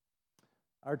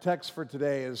Our text for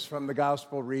today is from the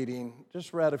gospel reading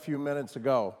just read a few minutes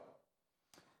ago.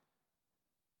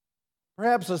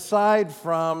 Perhaps aside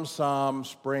from some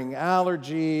spring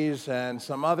allergies and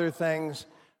some other things,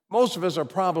 most of us are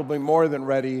probably more than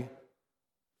ready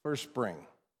for spring.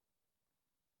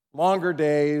 Longer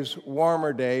days,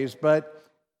 warmer days, but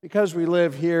because we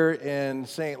live here in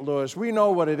St. Louis, we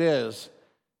know what it is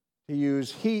to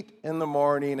use heat in the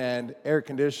morning and air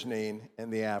conditioning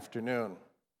in the afternoon.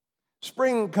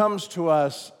 Spring comes to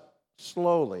us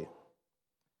slowly.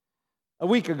 A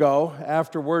week ago,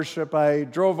 after worship, I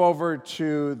drove over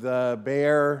to the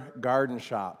Bear Garden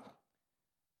Shop.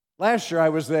 Last year I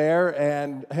was there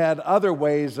and had other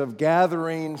ways of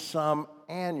gathering some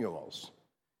annuals.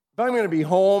 If I'm going to be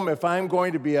home, if I'm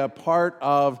going to be a part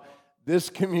of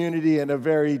this community in a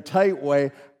very tight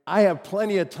way, I have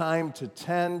plenty of time to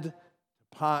tend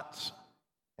pots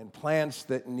and plants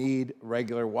that need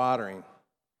regular watering.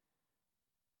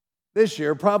 This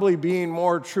year, probably being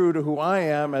more true to who I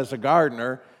am as a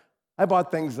gardener, I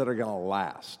bought things that are going to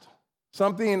last.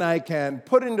 Something I can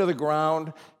put into the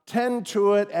ground, tend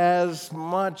to it as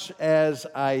much as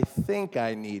I think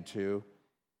I need to,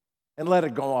 and let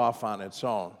it go off on its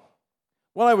own.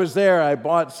 While I was there, I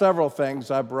bought several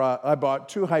things. I bought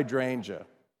 2 hydrangea,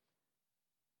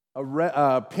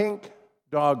 a pink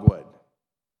dogwood.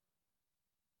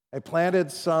 I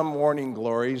planted some morning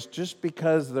glories just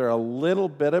because they're a little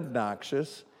bit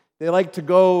obnoxious. They like to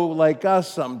go like us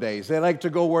some days. They like to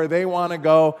go where they want to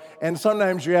go, and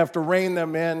sometimes you have to rein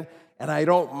them in, and I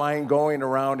don't mind going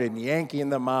around and yanking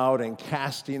them out and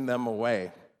casting them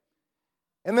away.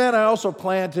 And then I also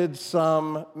planted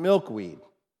some milkweed.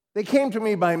 They came to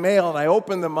me by mail, and I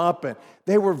opened them up, and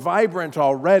they were vibrant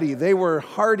already. They were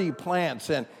hardy plants,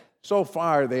 and so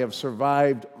far, they have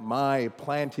survived my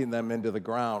planting them into the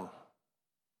ground.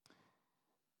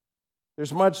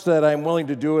 There's much that I'm willing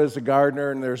to do as a gardener,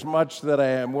 and there's much that I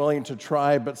am willing to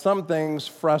try, but some things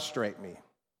frustrate me.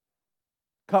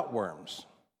 Cutworms,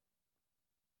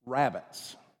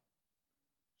 rabbits,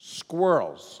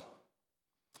 squirrels.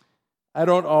 I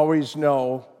don't always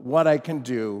know what I can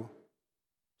do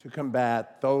to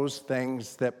combat those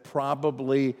things that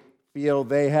probably feel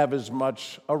they have as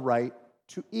much a right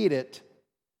to eat it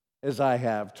as I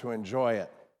have to enjoy it.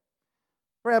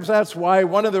 Perhaps that's why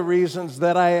one of the reasons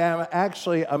that I am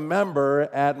actually a member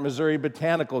at Missouri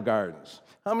Botanical Gardens.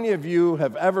 How many of you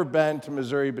have ever been to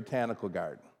Missouri Botanical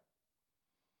Garden?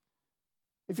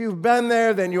 If you've been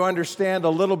there, then you understand a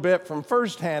little bit from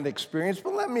firsthand experience,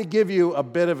 but let me give you a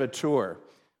bit of a tour.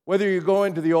 Whether you go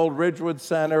into the old Ridgewood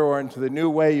Center or into the new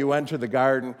way you enter the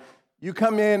garden, you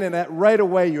come in and right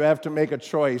away you have to make a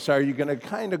choice. Are you going to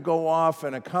kind of go off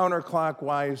in a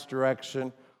counterclockwise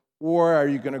direction, or are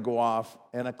you going to go off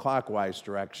in a clockwise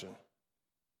direction?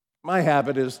 My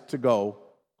habit is to go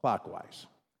clockwise.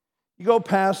 You go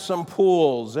past some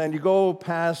pools, and you go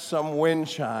past some wind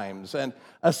chimes, and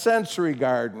a sensory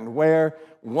garden where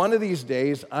one of these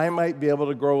days I might be able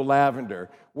to grow lavender,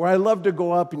 where I love to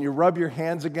go up and you rub your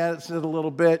hands against it a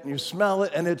little bit, and you smell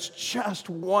it, and it's just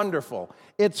wonderful.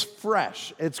 It's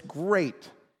fresh. It's great.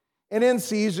 And in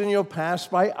season, you'll pass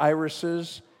by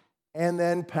irises and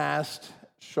then past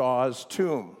Shaw's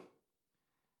tomb.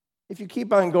 If you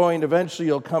keep on going, eventually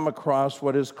you'll come across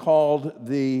what is called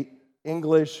the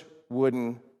English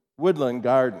woodland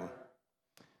garden.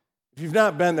 If you've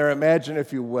not been there, imagine,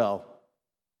 if you will,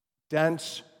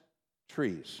 dense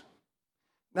trees.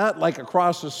 Not like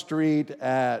across the street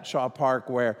at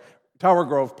Tower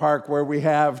Grove Park, where we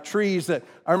have trees that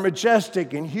are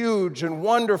majestic and huge and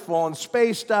wonderful and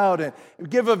spaced out and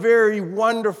give a very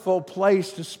wonderful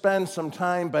place to spend some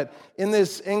time. But in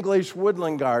this English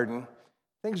woodland garden,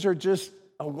 things are just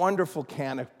a wonderful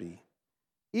canopy.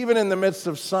 Even in the midst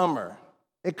of summer,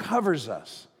 it covers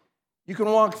us. You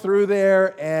can walk through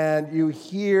there and you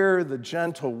hear the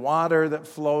gentle water that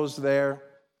flows there.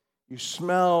 You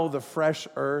smell the fresh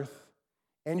earth,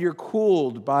 and you're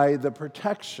cooled by the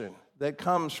protection that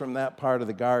comes from that part of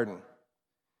the garden.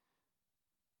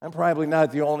 I'm probably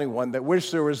not the only one that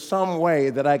wish there was some way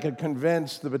that I could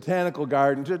convince the botanical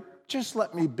garden to just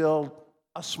let me build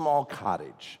a small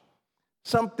cottage.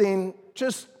 Something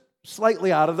just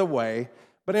slightly out of the way,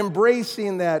 but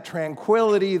embracing that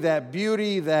tranquility, that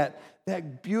beauty,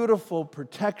 that beautiful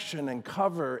protection and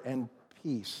cover and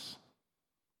peace.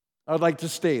 I'd like to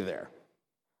stay there.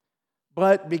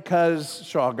 But because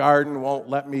Shaw Garden won't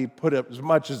let me put up as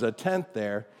much as a tent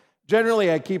there,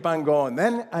 generally I keep on going.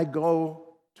 Then I go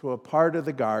to a part of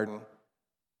the garden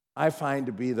I find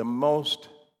to be the most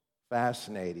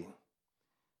fascinating.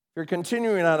 If you're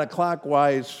continuing on a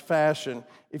clockwise fashion,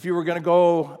 if you were going to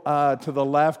go to the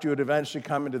left, you would eventually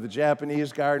come into the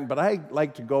Japanese garden, but I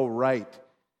like to go right.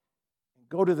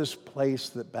 Go to this place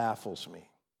that baffles me.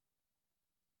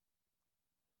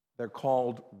 They're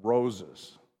called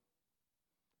roses.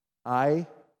 I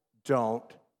don't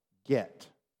get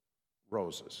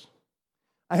roses.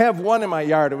 I have one in my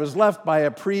yard. It was left by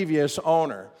a previous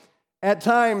owner. At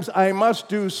times, I must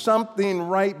do something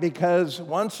right because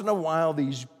once in a while,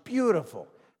 these beautiful,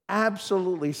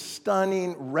 absolutely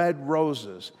stunning red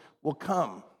roses will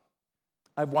come.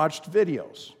 I've watched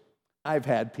videos. I've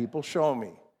had people show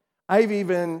me. I've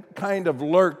even kind of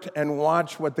lurked and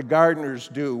watched what the gardeners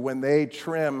do when they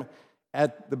trim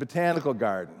at the botanical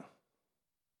garden.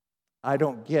 I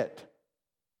don't get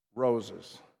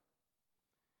roses.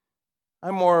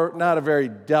 I'm not a very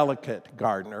delicate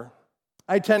gardener.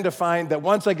 I tend to find that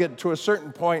once I get to a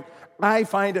certain point, I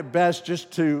find it best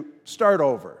just to start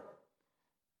over.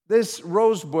 This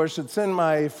rose bush that's in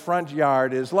my front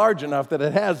yard is large enough that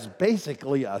it has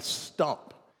basically a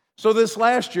stump. So this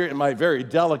last year, in my very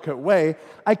delicate way,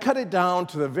 I cut it down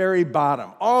to the very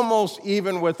bottom, almost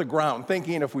even with the ground,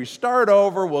 thinking if we start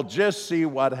over, we'll just see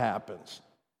what happens.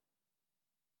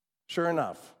 Sure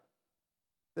enough,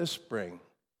 this spring,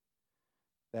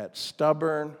 that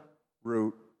stubborn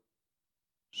root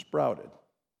sprouted,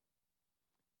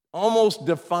 almost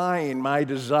defying my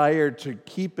desire to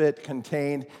keep it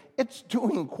contained. It's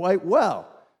doing quite well,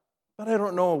 but I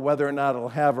don't know whether or not it'll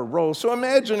have a rose. So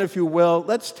imagine, if you will,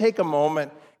 let's take a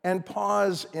moment and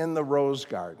pause in the rose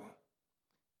garden.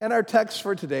 In our text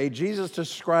for today, Jesus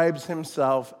describes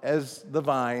himself as the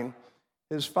vine,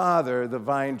 his Father, the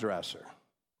vine dresser.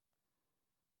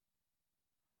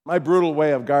 My brutal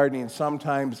way of gardening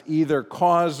sometimes either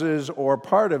causes or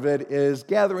part of it is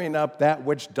gathering up that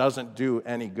which doesn't do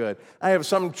any good. I have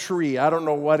some tree, I don't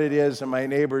know what it is, in my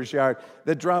neighbor's yard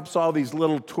that drops all these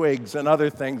little twigs and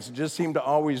other things that just seem to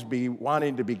always be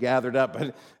wanting to be gathered up,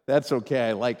 but that's okay.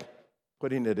 I like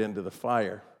putting it into the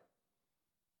fire.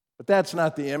 But that's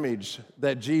not the image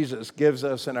that Jesus gives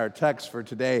us in our text for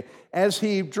today. As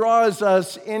he draws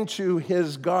us into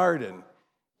his garden,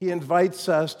 he invites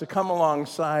us to come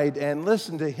alongside and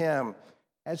listen to him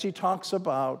as he talks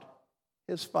about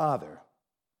his Father,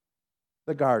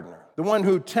 the gardener, the one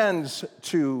who tends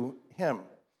to him.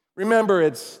 Remember,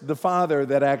 it's the Father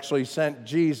that actually sent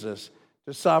Jesus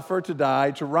to suffer, to die,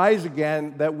 to rise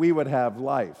again, that we would have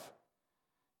life.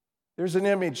 There's an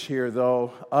image here,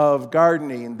 though, of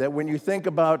gardening that when you think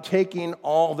about taking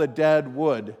all the dead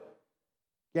wood,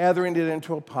 gathering it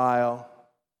into a pile,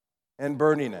 and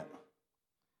burning it.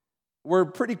 We're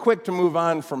pretty quick to move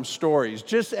on from stories,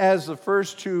 just as the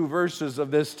first two verses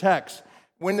of this text,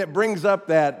 when it brings up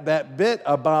that bit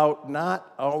about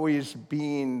not always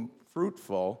being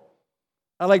fruitful,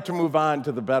 I like to move on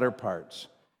to the better parts.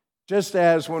 Just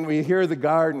as when we hear the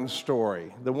garden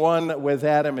story, the one with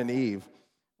Adam and Eve,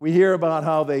 we hear about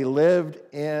how they lived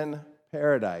in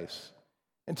paradise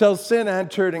until sin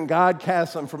entered and God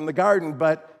cast them from the garden,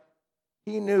 but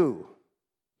he knew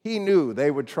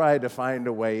they would try to find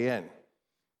a way in.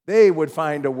 They would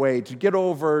find a way to get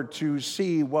over to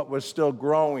see what was still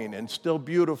growing and still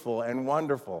beautiful and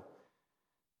wonderful.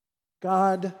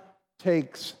 God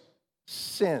takes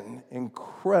sin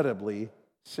incredibly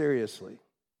seriously.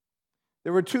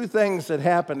 There were two things that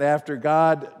happened after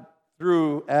God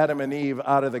threw Adam and Eve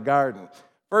out of the garden.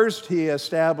 First, he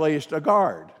established a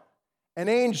guard, an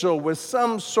angel with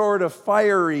some sort of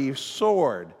fiery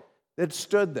sword that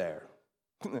stood there.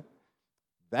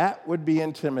 That would be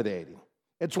intimidating.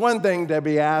 It's one thing to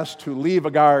be asked to leave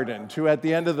a garden, to at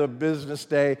the end of the business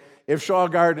day, if Shaw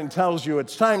Garden tells you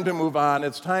it's time to move on,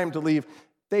 it's time to leave,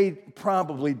 they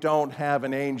probably don't have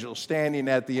an angel standing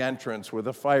at the entrance with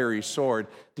a fiery sword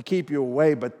to keep you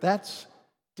away, but that's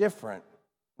different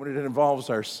when it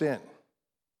involves our sin.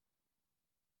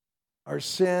 Our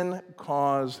sin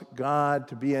caused God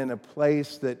to be in a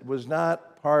place that was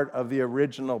not part of the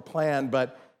original plan,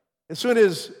 but as soon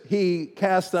as he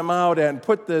cast them out and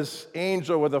put this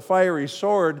angel with a fiery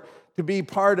sword to be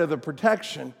part of the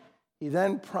protection, he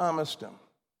then promised them.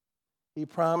 He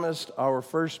promised our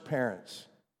first parents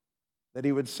that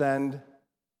he would send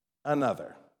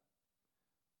another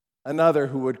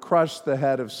who would crush the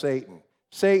head of Satan.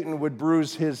 Satan would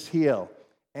bruise his heel.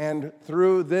 And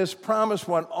through this promised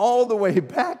one, all the way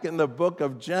back in the book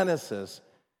of Genesis,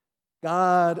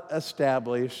 God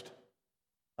established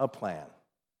a plan.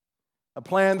 A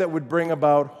plan that would bring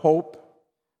about hope,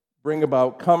 bring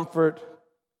about comfort,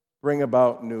 bring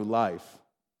about new life.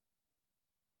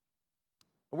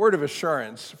 A word of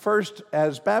assurance. First,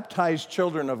 as baptized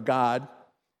children of God,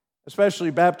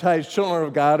 especially baptized children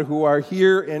of God who are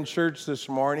here in church this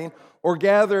morning or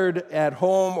gathered at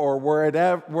home or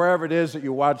wherever it is that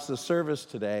you watch the service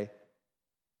today,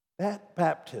 that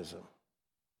baptism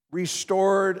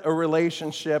restored a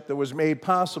relationship that was made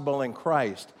possible in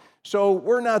Christ. So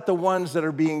we're not the ones that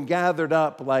are being gathered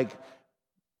up like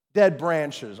dead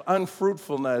branches,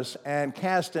 unfruitfulness, and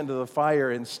cast into the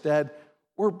fire. Instead,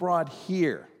 we're brought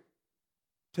here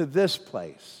to this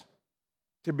place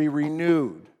to be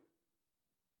renewed.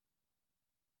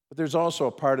 But there's also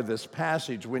a part of this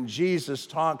passage when Jesus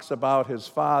talks about his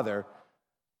Father,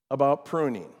 about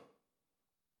pruning.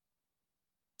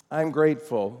 I'm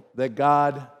grateful that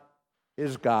God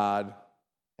is God,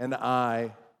 and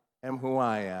I am who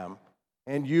I am,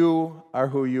 and you are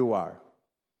who you are.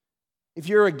 If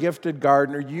you're a gifted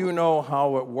gardener, you know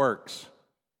how it works.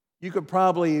 You could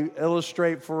probably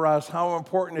illustrate for us how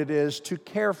important it is to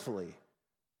carefully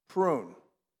prune,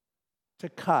 to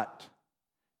cut,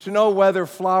 to know whether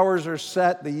flowers are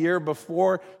set the year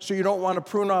before, so you don't want to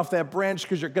prune off that branch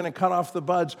because you're going to cut off the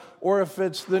buds, or if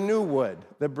it's the new wood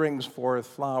that brings forth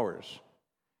flowers.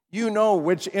 You know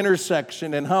which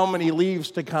intersection and how many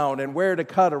leaves to count and where to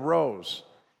cut a rose.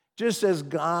 Just as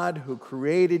God, who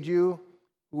created you,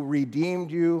 who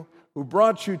redeemed you, who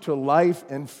brought you to life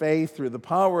and faith through the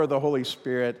power of the Holy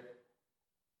Spirit,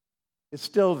 is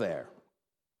still there.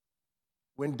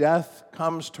 When death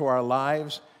comes to our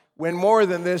lives, when more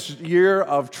than this year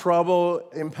of trouble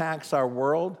impacts our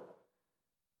world,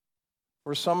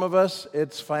 for some of us,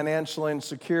 it's financial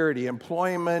insecurity,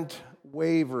 employment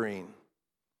wavering,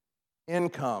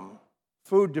 income,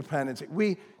 food dependency.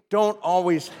 We don't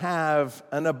always have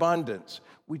an abundance.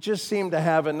 We just seem to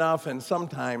have enough, and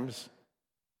sometimes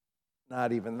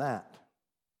not even that.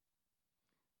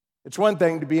 It's one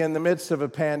thing to be in the midst of a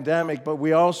pandemic, but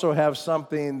we also have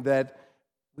something that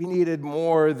we needed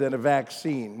more than a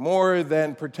vaccine, more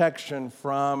than protection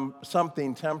from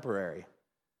something temporary.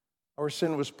 Our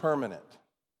sin was permanent.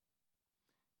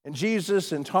 And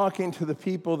Jesus, in talking to the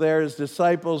people there, his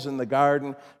disciples in the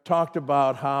garden, talked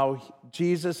about how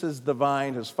Jesus is the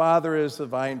vine, his Father is the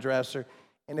vine dresser,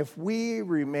 and if we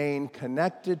remain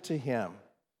connected to him,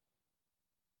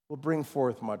 we'll bring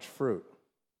forth much fruit.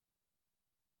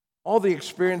 All the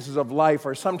experiences of life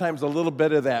are sometimes a little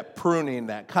bit of that pruning,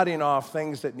 that cutting off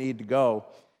things that need to go.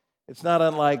 It's not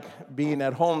unlike being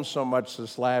at home so much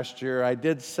this last year. I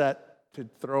did set to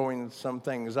throwing some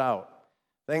things out.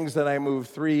 Things that I moved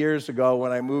 3 years ago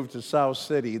when I moved to South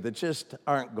City that just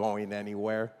aren't going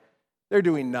anywhere. They're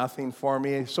doing nothing for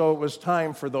me, so it was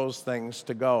time for those things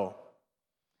to go.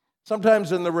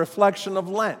 Sometimes in the reflection of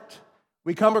Lent,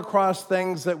 we come across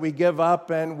things that we give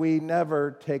up and we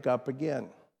never take up again.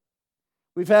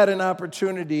 We've had an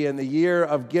opportunity in the year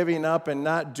of giving up and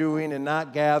not doing and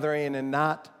not gathering and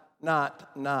not.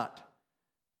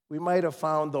 We might have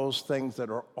found those things that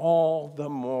are all the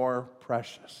more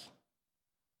precious,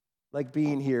 like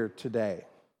being here today,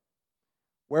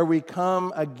 where we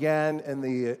come again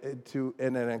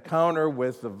in an encounter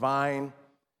with the vine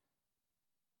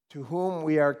to whom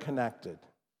we are connected.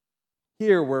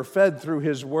 Here, we're fed through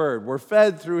his word. We're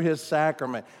fed through his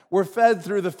sacrament. We're fed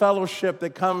through the fellowship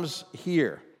that comes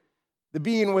here, the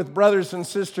being with brothers and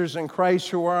sisters in Christ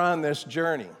who are on this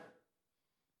journey.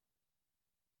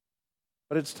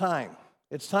 But it's time.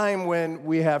 It's time when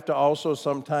we have to also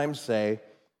sometimes say,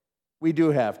 we do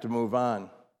have to move on.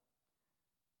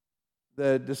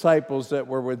 The disciples that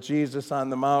were with Jesus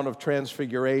on the Mount of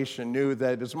Transfiguration knew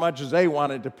that as much as they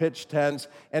wanted to pitch tents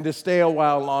and to stay a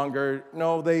while longer,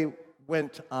 no, they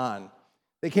went on.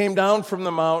 They came down from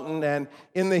the mountain, and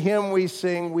in the hymn we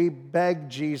sing, we beg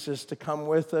Jesus to come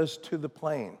with us to the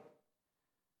plain.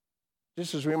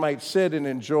 Just as we might sit and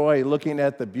enjoy looking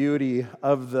at the beauty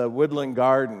of the woodland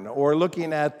garden or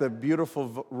looking at the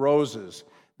beautiful roses,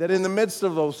 that in the midst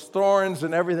of those thorns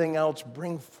and everything else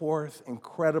bring forth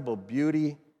incredible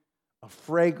beauty, a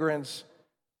fragrance,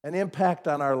 an impact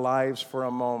on our lives for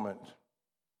a moment.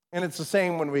 And it's the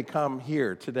same when we come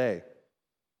here today.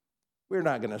 We're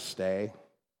not going to stay.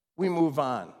 We move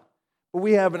on. But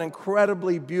we have an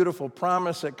incredibly beautiful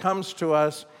promise that comes to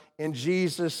us in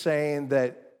Jesus saying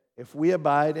that if we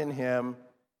abide in him,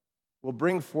 we'll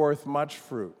bring forth much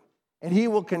fruit. And he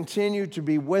will continue to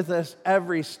be with us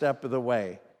every step of the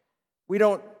way. We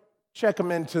don't check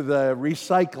him into the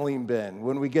recycling bin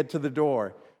when we get to the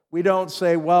door. We don't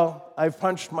say, well, I've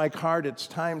punched my card, it's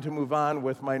time to move on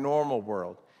with my normal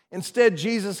world. Instead,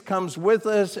 Jesus comes with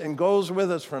us and goes with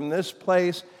us from this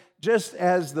place, just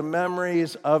as the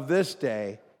memories of this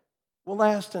day will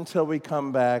last until we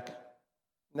come back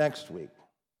next week.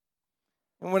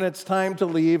 And when it's time to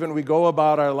leave and we go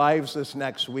about our lives this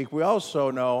next week, we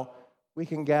also know we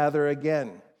can gather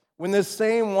again. When this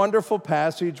same wonderful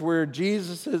passage where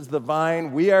Jesus is the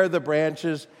vine, we are the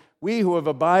branches, we who have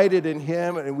abided in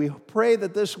him, and we pray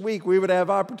that this week we would have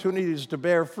opportunities to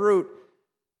bear fruit,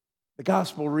 the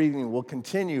gospel reading will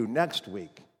continue next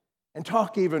week and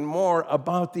talk even more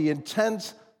about the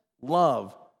intense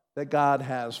love that God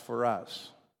has for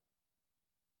us.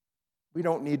 We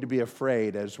don't need to be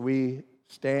afraid as we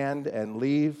stand and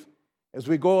leave, as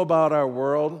we go about our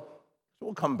world.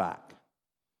 We'll come back.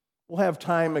 We'll have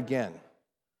time again.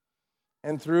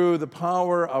 And through the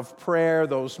power of prayer,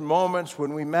 those moments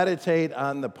when we meditate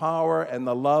on the power and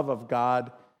the love of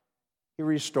God, he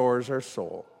restores our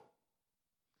soul.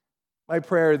 My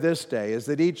prayer this day is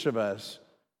that each of us,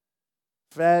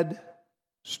 fed,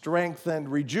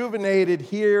 strengthened, rejuvenated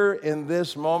here in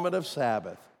this moment of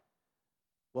Sabbath,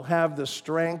 will have the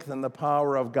strength and the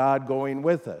power of God going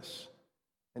with us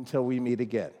until we meet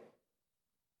again.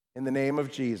 In the name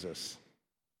of Jesus,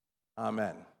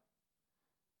 amen.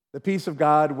 The peace of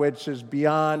God, which is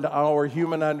beyond our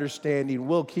human understanding,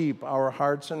 will keep our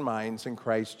hearts and minds in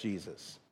Christ Jesus.